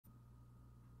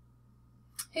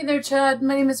Hey there, Chad.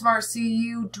 My name is Marcy.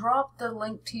 You dropped the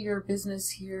link to your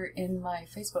business here in my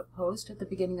Facebook post at the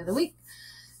beginning of the week.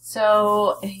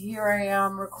 So here I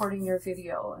am recording your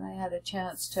video, and I had a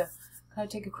chance to kind of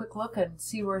take a quick look and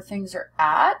see where things are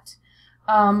at.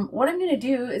 What I'm going to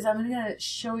do is I'm going to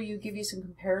show you, give you some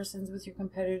comparisons with your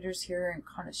competitors here, and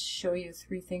kind of show you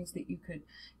 3 things that you could,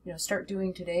 start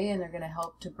doing today, and they're going to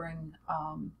help to bring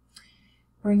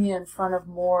you in front of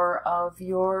more of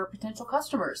your potential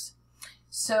customers.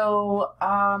 So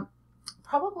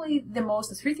probably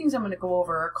the 3 things I'm going to go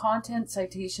over are content,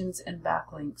 citations, and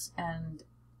backlinks. And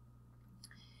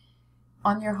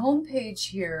on your home page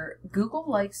here, Google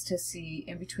likes to see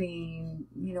in between,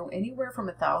 anywhere from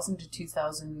 1,000 to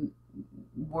 2,000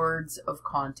 words of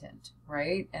content,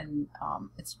 right? And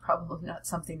it's probably not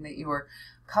something that your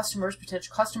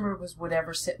potential customers would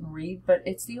ever sit and read, but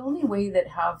it's the only way that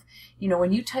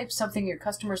when you type something, your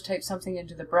customers type something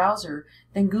into the browser,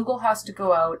 then Google has to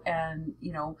go out and,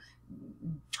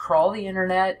 crawl the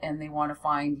internet, and they want to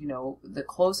find, the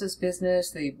closest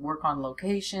business, they work on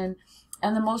location,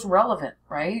 and the most relevant,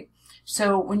 right?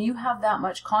 So when you have that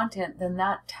much content, then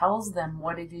that tells them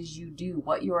what it is you do,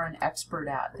 what you're an expert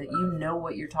at, that you know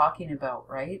what you're talking about,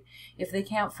 right? If they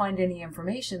can't find any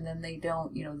information, then they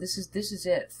don't, this is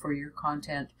it for your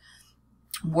content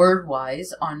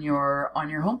word-wise on your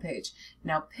homepage.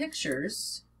 Now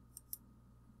pictures,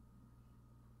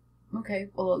 okay,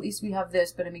 well, at least we have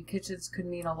this, but I mean, kitchens could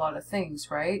mean a lot of things,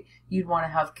 right? You'd want to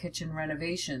have kitchen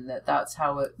renovation, that's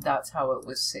how it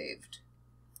was saved.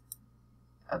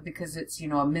 Because it's,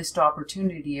 a missed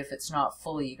opportunity if it's not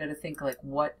fully. You got to think, like,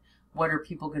 what are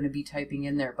people going to be typing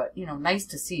in there? But, nice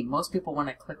to see. Most people, when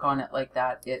I click on it like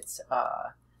that,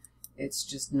 it's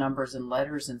just numbers and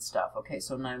letters and stuff. Okay,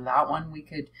 so now that one we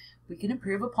can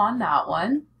improve upon that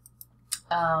one.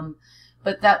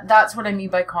 But that's what I mean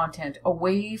by content. A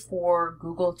way for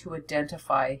Google to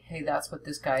identify, hey, that's what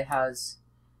this guy has.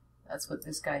 That's what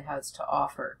this guy has to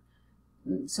offer.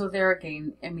 So there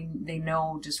again, I mean, they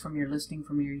know just from your listing,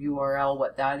 from your URL,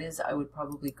 what that is. I would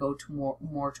probably go to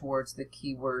more towards the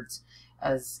keywords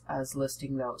as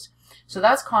listing those. So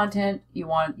that's content. I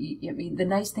mean, the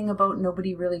nice thing about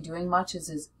nobody really doing much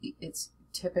is it's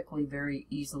typically very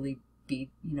easily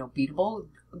beatable.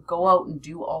 Go out and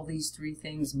do all these 3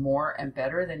 things more and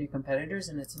better than your competitors,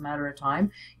 and it's a matter of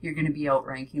time. You're going to be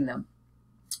outranking them.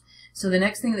 So the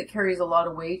next thing that carries a lot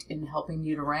of weight in helping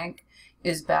you to rank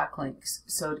is backlinks.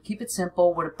 So to keep it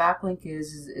simple, what a backlink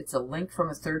is it's a link from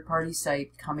a third-party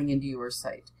site coming into your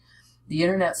site. The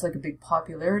internet's like a big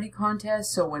popularity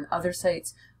contest, so when other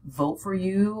sites vote for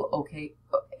you, okay,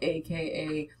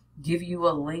 aka give you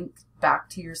a link back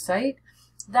to your site,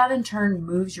 that in turn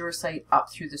moves your site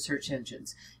up through the search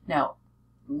engines. Now,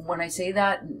 when I say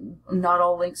that, not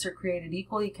all links are created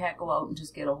equal. You can't go out and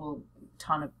just get a whole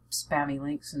ton of spammy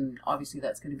links, and obviously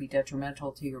that's going to be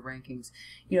detrimental to your rankings.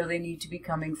 They need to be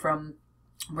coming from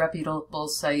reputable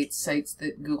sites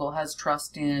that Google has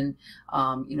trust in,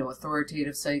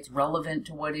 authoritative sites relevant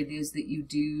to what it is that you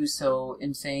do. So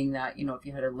in saying that, if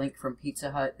you had a link from Pizza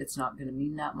Hut, it's not going to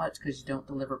mean that much because you don't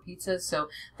deliver pizzas. So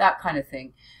that kind of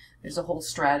thing. There's a whole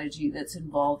strategy that's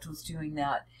involved with doing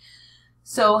that.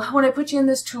 So when I put you in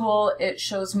this tool, it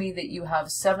shows me that you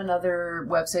have 7 other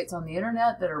websites on the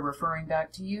internet that are referring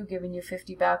back to you, giving you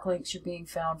 50 backlinks. You're being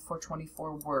found for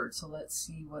 24 words. So let's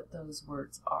see what those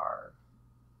words are.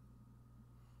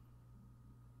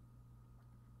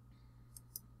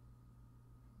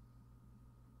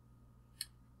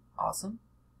 Awesome.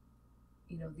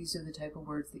 These are the type of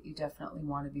words that you definitely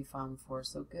want to be found for.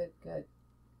 So good.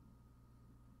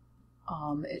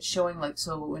 It's showing, like,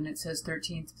 so when it says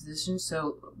 13th position,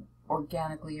 so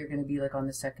organically you're going to be like on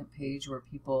the 2nd page where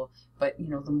people, but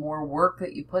the more work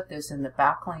that you put this and the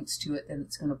backlinks to it, then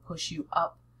it's going to push you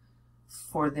up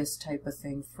for this type of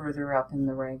thing further up in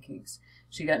the rankings.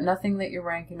 So you got nothing that you're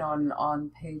ranking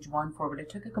on page 1 for, but I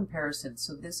took a comparison.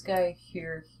 So this guy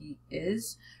here, he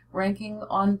is ranking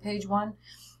on page 1.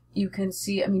 You can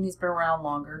see, I mean, he's been around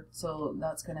longer, so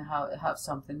that's going to have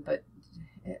something, but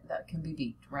that can be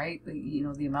beat, right?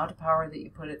 The amount of power that you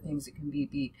put at things, it can be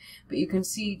beat. But you can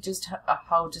see just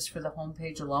how just for the home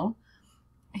page alone,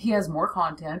 he has more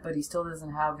content, but he still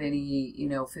doesn't have any,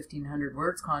 1,500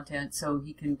 words content, so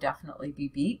he can definitely be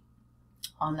beat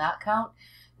on that count.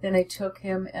 Then I took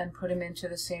him and put him into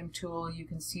the same tool. You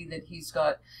can see that he's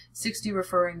got 60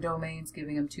 referring domains,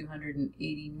 giving him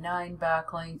 289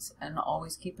 backlinks. And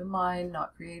always keep in mind,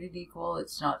 not created equal.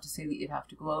 It's not to say that you'd have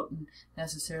to go out and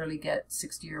necessarily get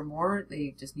 60 or more.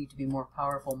 They just need to be more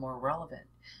powerful, more relevant.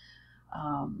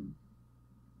 And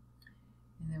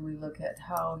then we look at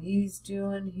how he's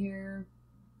doing here.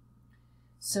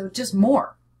 So just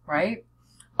more. right?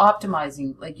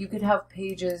 Optimizing, like you could have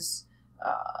pages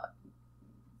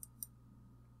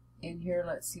in here.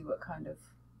 Let's see what kind of,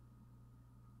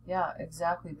 yeah,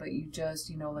 exactly. But you just,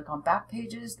 you know, like on back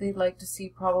pages, they'd like to see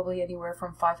probably anywhere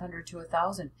from 500 to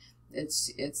 1,000.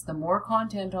 It's the more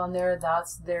content on there,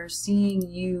 that's they're seeing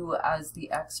you as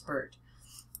the expert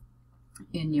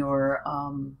in your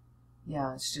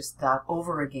yeah, it's just that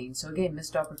over again. So again,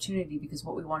 missed opportunity, because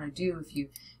what we want to do if you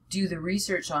do the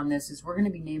research on this is we're going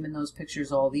to be naming those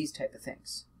pictures all these type of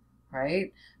things,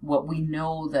 right? What we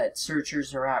know that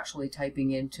searchers are actually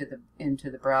typing into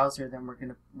the browser, then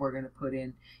we're gonna put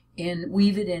in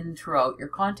weave it in throughout your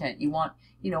content. You want,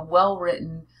 you know, well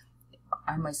written.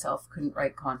 I myself couldn't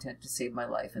write content to save my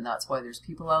life, and that's why there's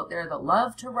people out there that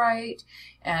love to write,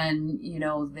 and you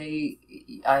know,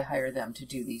 I hire them to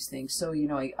do these things. So you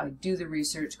know, I do the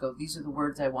research, go, these are the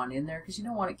words I want in there, because you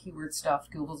don't want it keyword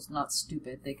stuffed. Google's not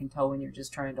stupid, they can tell when you're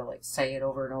just trying to like say it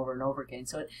over and over and over again.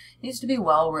 So it needs to be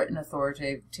well written,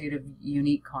 authoritative,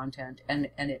 unique content, and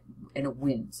it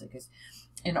wins. Like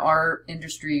in our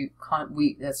industry,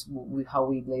 that's how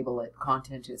we label it.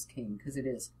 Content is king, because it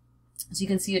is. So you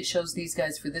can see it shows these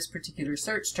guys for this particular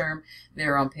search term,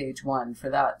 they're on page 1.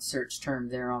 For that search term,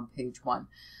 they're on page 1.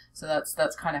 So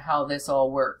that's kind of how this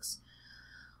all works.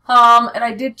 And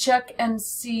I did check and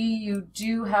see you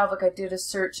do have, like I did a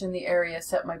search in the area,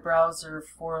 set my browser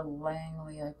for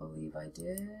Langley, I believe I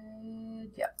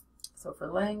did. Yeah. So for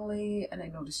Langley, and I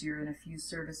notice you're in a few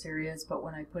service areas, but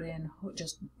when I put in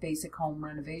just basic home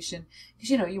renovation, because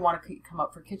you know, you want to come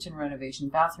up for kitchen renovation,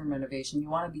 bathroom renovation, you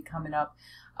want to be coming up,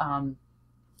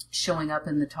 showing up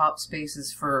in the top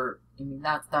spaces for, I mean,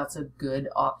 that's a good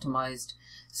optimized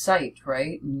site,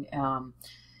 right? And,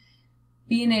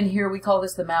 being in here, we call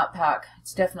this the map pack.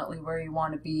 It's definitely where you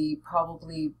want to be.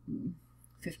 Probably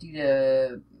 50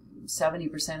 to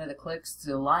 70% of the clicks,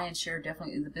 the lion's share,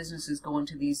 definitely the businesses go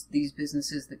into these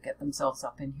businesses that get themselves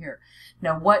up in here.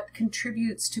 Now, what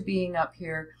contributes to being up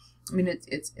here? I mean,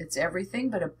 it's everything,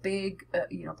 but a big,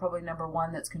 you know, probably number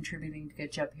one that's contributing to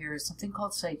get you up here is something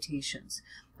called citations.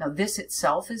 Now, this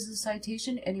itself is a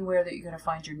citation. Anywhere that you're going to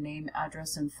find your name,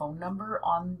 address, and phone number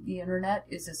on the internet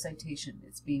is a citation.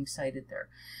 It's being cited there.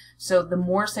 So the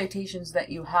more citations that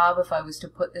you have, if I was to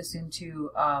put this into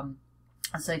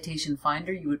a citation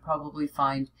finder, you would probably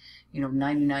find, you know,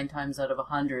 99 times out of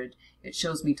 100, it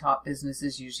shows me top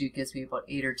businesses. Usually it gives me about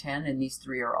 8 or 10, and these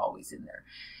 3 are always in there.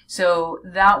 So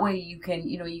that way you can,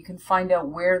 you know, you can find out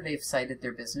where they've cited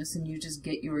their business, and you just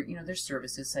get your, you know, their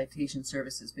services, citation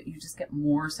services, but you just get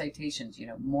more citations, you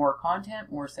know, more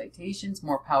content, more citations,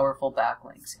 more powerful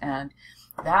backlinks. And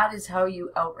that is how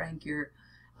you outrank your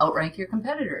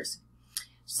competitors.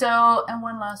 So, and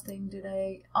one last thing,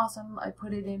 awesome, I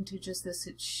put it into just this,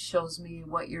 it shows me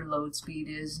what your load speed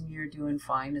is, and you're doing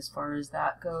fine as far as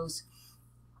that goes.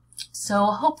 So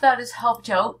I hope that has helped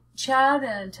you out, Chad,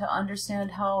 and to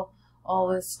understand how all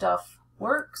this stuff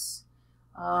works.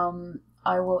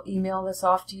 I will email this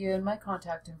off to you, and my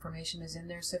contact information is in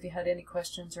there, so if you had any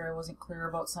questions or I wasn't clear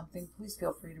about something, please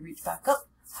feel free to reach back up.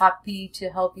 Happy to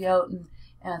help you out and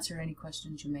answer any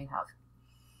questions you may have.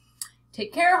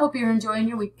 Take care. Hope you're enjoying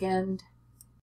your weekend.